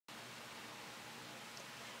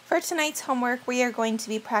For tonight's homework, we are going to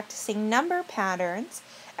be practicing number patterns,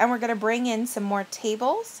 and we're going to bring in some more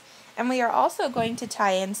tables, and we are also going to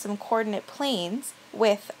tie in some coordinate planes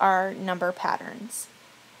with our number patterns.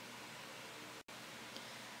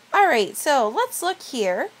 Alright, so let's look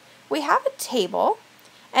here. We have a table,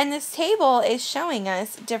 and this table is showing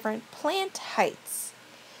us different plant heights.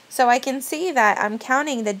 So I can see that I'm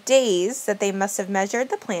counting the days that they must have measured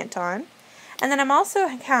the plant on, and then I'm also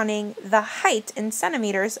counting the height in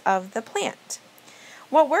centimeters of the plant.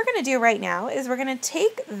 What we're going to do right now is we're going to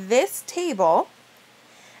take this table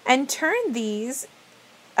and turn these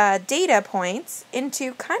data points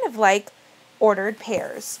into kind of like ordered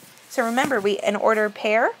pairs. So remember, an ordered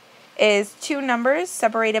pair is two numbers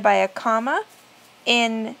separated by a comma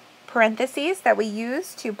in parentheses that we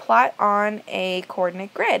use to plot on a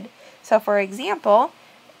coordinate grid. So for example,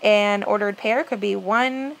 an ordered pair could be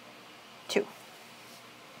 1, 2.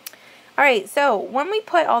 Alright, so when we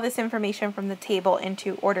put all this information from the table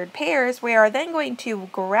into ordered pairs, we are then going to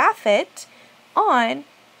graph it on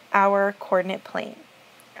our coordinate plane.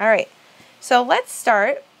 Alright, so let's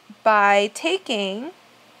start by taking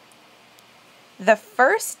the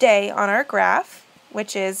first day on our graph,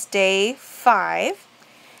 which is day 5,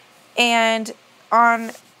 and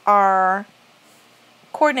on our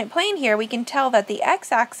coordinate plane here, we can tell that the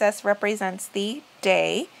x-axis represents the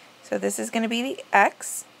day, so this is going to be the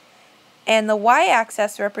x, and the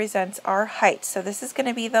y-axis represents our height, so this is going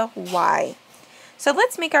to be the y. So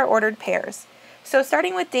let's make our ordered pairs. So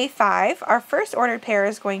starting with day 5, our first ordered pair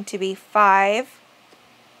is going to be 5,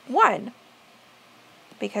 1,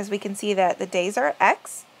 because we can see that the days are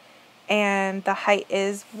x and the height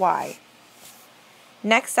is y.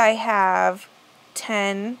 Next I have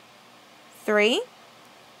 10, 3,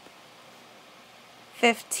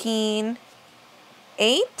 15,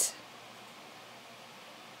 8,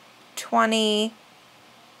 20,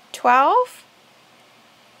 12,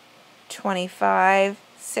 25,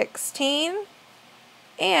 16,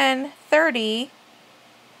 and 30,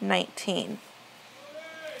 19.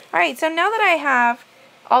 Alright, so now that I have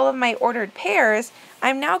all of my ordered pairs,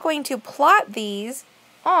 I'm now going to plot these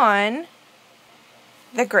on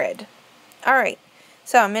the grid. Alright,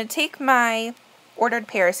 so I'm going to take my ordered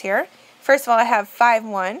pairs here. First of all, I have 5,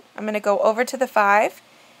 1. I'm going to go over to the 5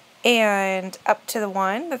 and up to the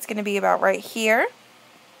 1. That's going to be about right here.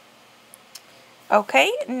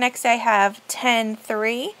 Okay, next I have 10,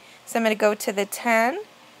 3. So I'm going to go to the 10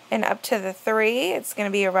 and up to the 3. It's going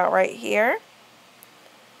to be about right here.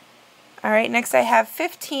 Alright, next I have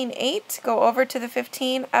 15, 8. Go over to the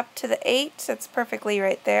 15, up to the 8. That's perfectly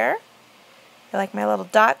right there. I like my little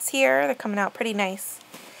dots here. They're coming out pretty nice.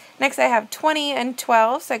 Next I have 20 and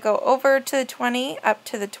 12. So I go over to the 20, up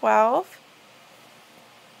to the 12.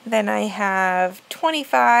 Then I have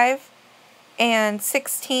 25 and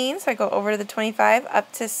 16. So I go over to the 25,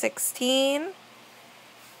 up to 16.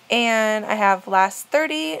 And I have last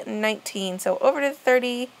 30, 19. So over to the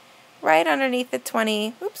 30, right underneath the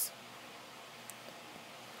 20. Oops.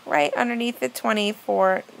 Right underneath the 20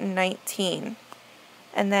 for 19.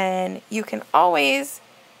 And then you can always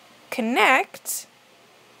connect.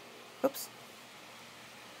 Oops.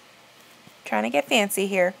 Trying to get fancy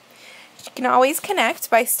here. You can always connect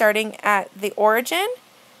by starting at the origin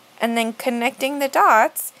and then connecting the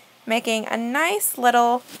dots, making a nice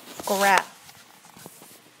little graph.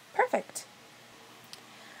 Perfect.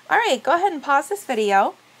 Alright, go ahead and pause this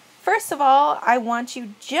video. First of all, I want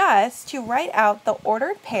you just to write out the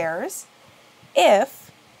ordered pairs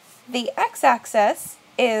if the x-axis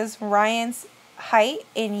is Ryan's height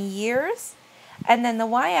in years, and then the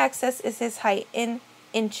y-axis is his height in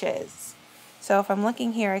inches. So if I'm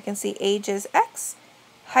looking here, I can see age is x,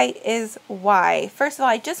 height is y. First of all,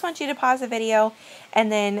 I just want you to pause the video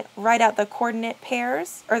and then write out the coordinate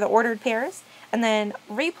pairs, or the ordered pairs, and then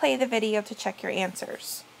replay the video to check your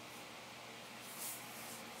answers.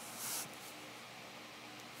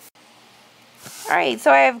 Alright,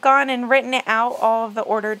 so I have gone and written out all of the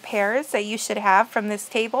ordered pairs that you should have from this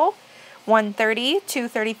table. 130,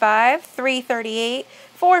 235, 338,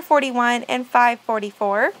 441, and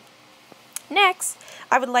 544. Next,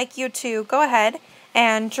 I would like you to go ahead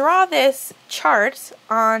and draw this chart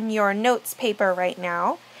on your notes paper right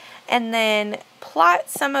now, and then plot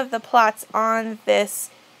some of the plots on this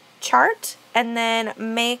chart, and then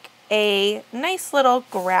make a nice little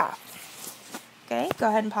graph. Okay, go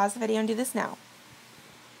ahead and pause the video and do this now.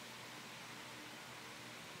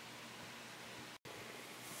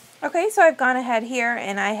 Okay, so I've gone ahead here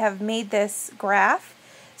and I have made this graph.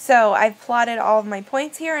 So I've plotted all of my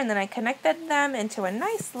points here and then I connected them into a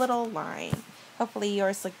nice little line. Hopefully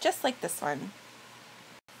yours look just like this one.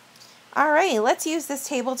 All right, let's use this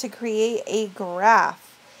table to create a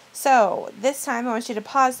graph. So this time I want you to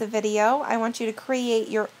pause the video. I want you to create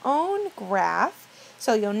your own graph.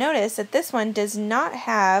 So you'll notice that this one does not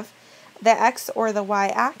have the X or the Y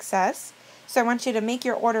axis. So I want you to make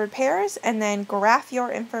your ordered pairs and then graph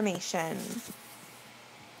your information.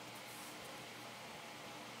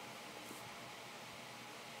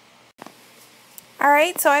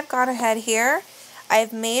 Alright, so I've gone ahead here.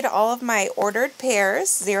 I've made all of my ordered pairs,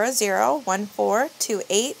 0, 0, 1, 4, 2,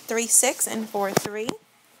 8, 3, 6, and 4, 3.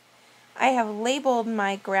 I have labeled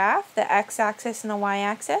my graph, the x-axis and the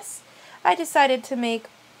y-axis. I decided to make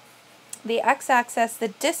the x-axis the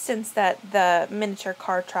distance that the miniature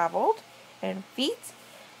car traveled in feet,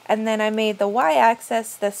 and then I made the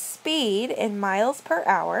y-axis the speed in miles per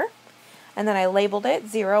hour. And then I labeled it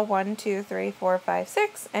 0, 1, 2, 3, 4, 5,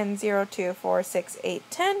 6, and 0, 2, 4, 6, 8,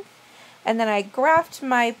 10. And then I graphed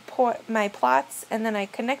my plots, and then I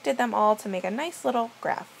connected them all to make a nice little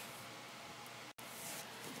graph.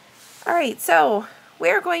 Alright, so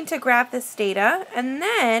we're going to graph this data, and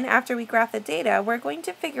then after we graph the data, we're going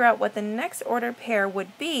to figure out what the next ordered pair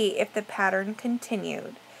would be if the pattern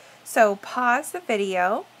continued. So pause the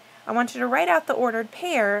video. I want you to write out the ordered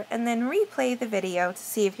pair and then replay the video to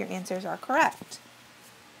see if your answers are correct.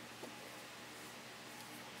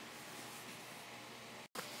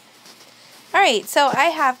 Alright, so I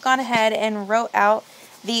have gone ahead and wrote out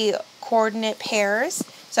the coordinate pairs.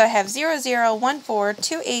 So I have 0, 0, 1, 4,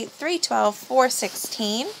 2, 8, 3, 12, 4,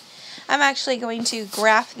 16. I'm actually going to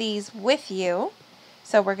graph these with you.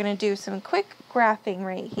 So we're going to do some quick graphing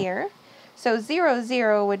right here. So 0,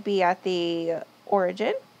 0 would be at the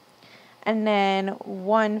origin. And then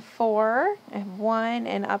 1, 4, I have 1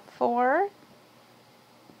 and up 4.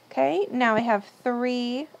 Okay, now I have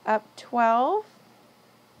 3 up 12.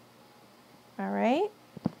 All right,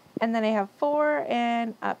 and then I have 4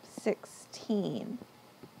 and up 16.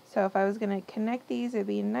 So if I was going to connect these, it would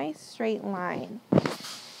be a nice straight line.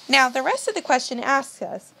 Now the rest of the question asks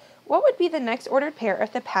us, what would be the next ordered pair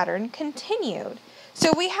if the pattern continued?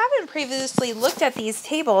 So we haven't previously looked at these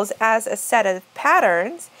tables as a set of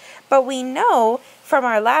patterns, but we know from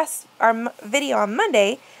our video on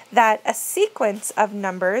Monday that a sequence of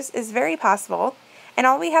numbers is very possible, and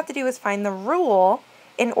all we have to do is find the rule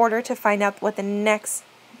in order to find out what the next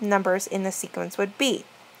numbers in the sequence would be.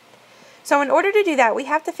 So in order to do that, we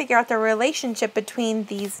have to figure out the relationship between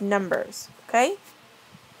these numbers, okay?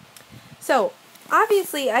 So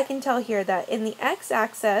obviously I can tell here that in the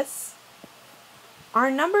x-axis,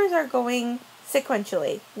 our numbers are going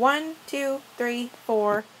sequentially. 1, 2, 3,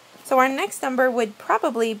 4. So our next number would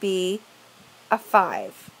probably be a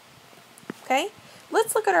 5. Okay?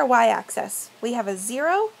 Let's look at our y-axis. We have a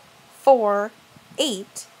 0, 4,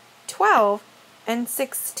 8, 12, and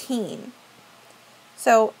 16.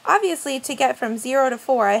 So obviously to get from 0 to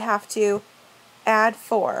 4, I have to add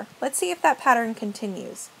 4. Let's see if that pattern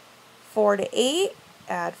continues. 4 to 8,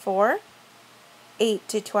 add 4. 8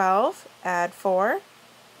 to 12, add 4.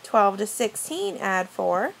 12 to 16, add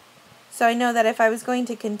 4. So I know that if I was going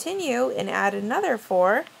to continue and add another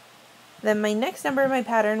 4, then my next number in my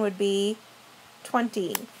pattern would be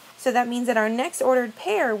 20. So that means that our next ordered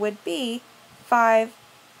pair would be 5,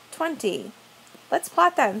 20. Let's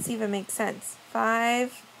plot that and see if it makes sense.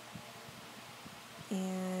 5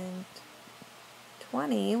 and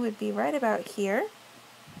 20 would be right about here.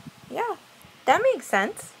 Yeah, that makes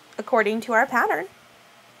sense according to our pattern.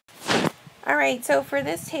 Alright, so for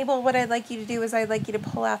this table, what I'd like you to do is I'd like you to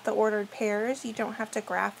pull out the ordered pairs. You don't have to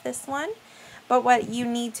graph this one, but what you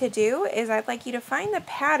need to do is I'd like you to find the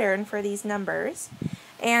pattern for these numbers.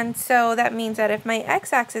 And so that means that if my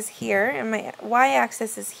x-axis is here and my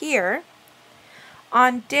y-axis is here,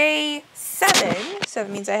 on day 7, so that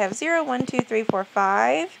means I have 0, 1, 2, 3, 4,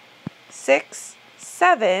 5, 6,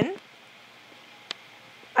 7,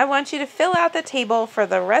 I want you to fill out the table for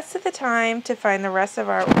the rest of the time to find the rest of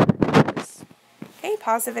our ordered pairs. Okay,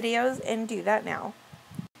 pause the videos and do that now.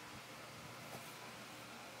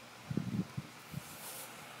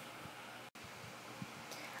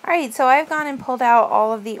 Alright, so I've gone and pulled out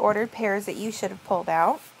all of the ordered pairs that you should have pulled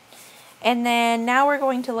out. And then now we're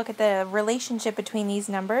going to look at the relationship between these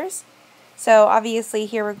numbers. So obviously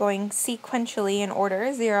here we're going sequentially in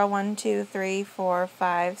order, 0, 1, 2, 3, 4,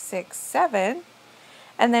 5, 6, 7.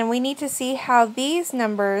 And then we need to see how these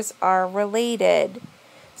numbers are related.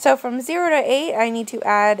 So from 0 to 8, I need to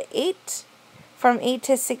add 8. From 8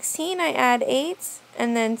 to 16, I add 8,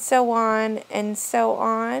 and then so on and so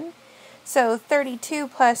on. So 32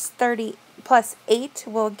 plus 8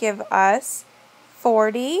 will give us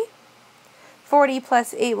 40. 40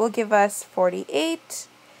 plus 8 will give us 48.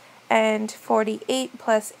 and 48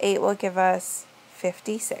 plus 8 will give us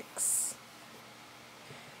 56.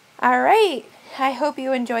 Alright, I hope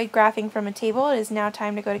you enjoyed graphing from a table. It is now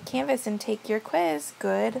time to go to Canvas and take your quiz.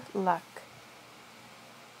 Good luck.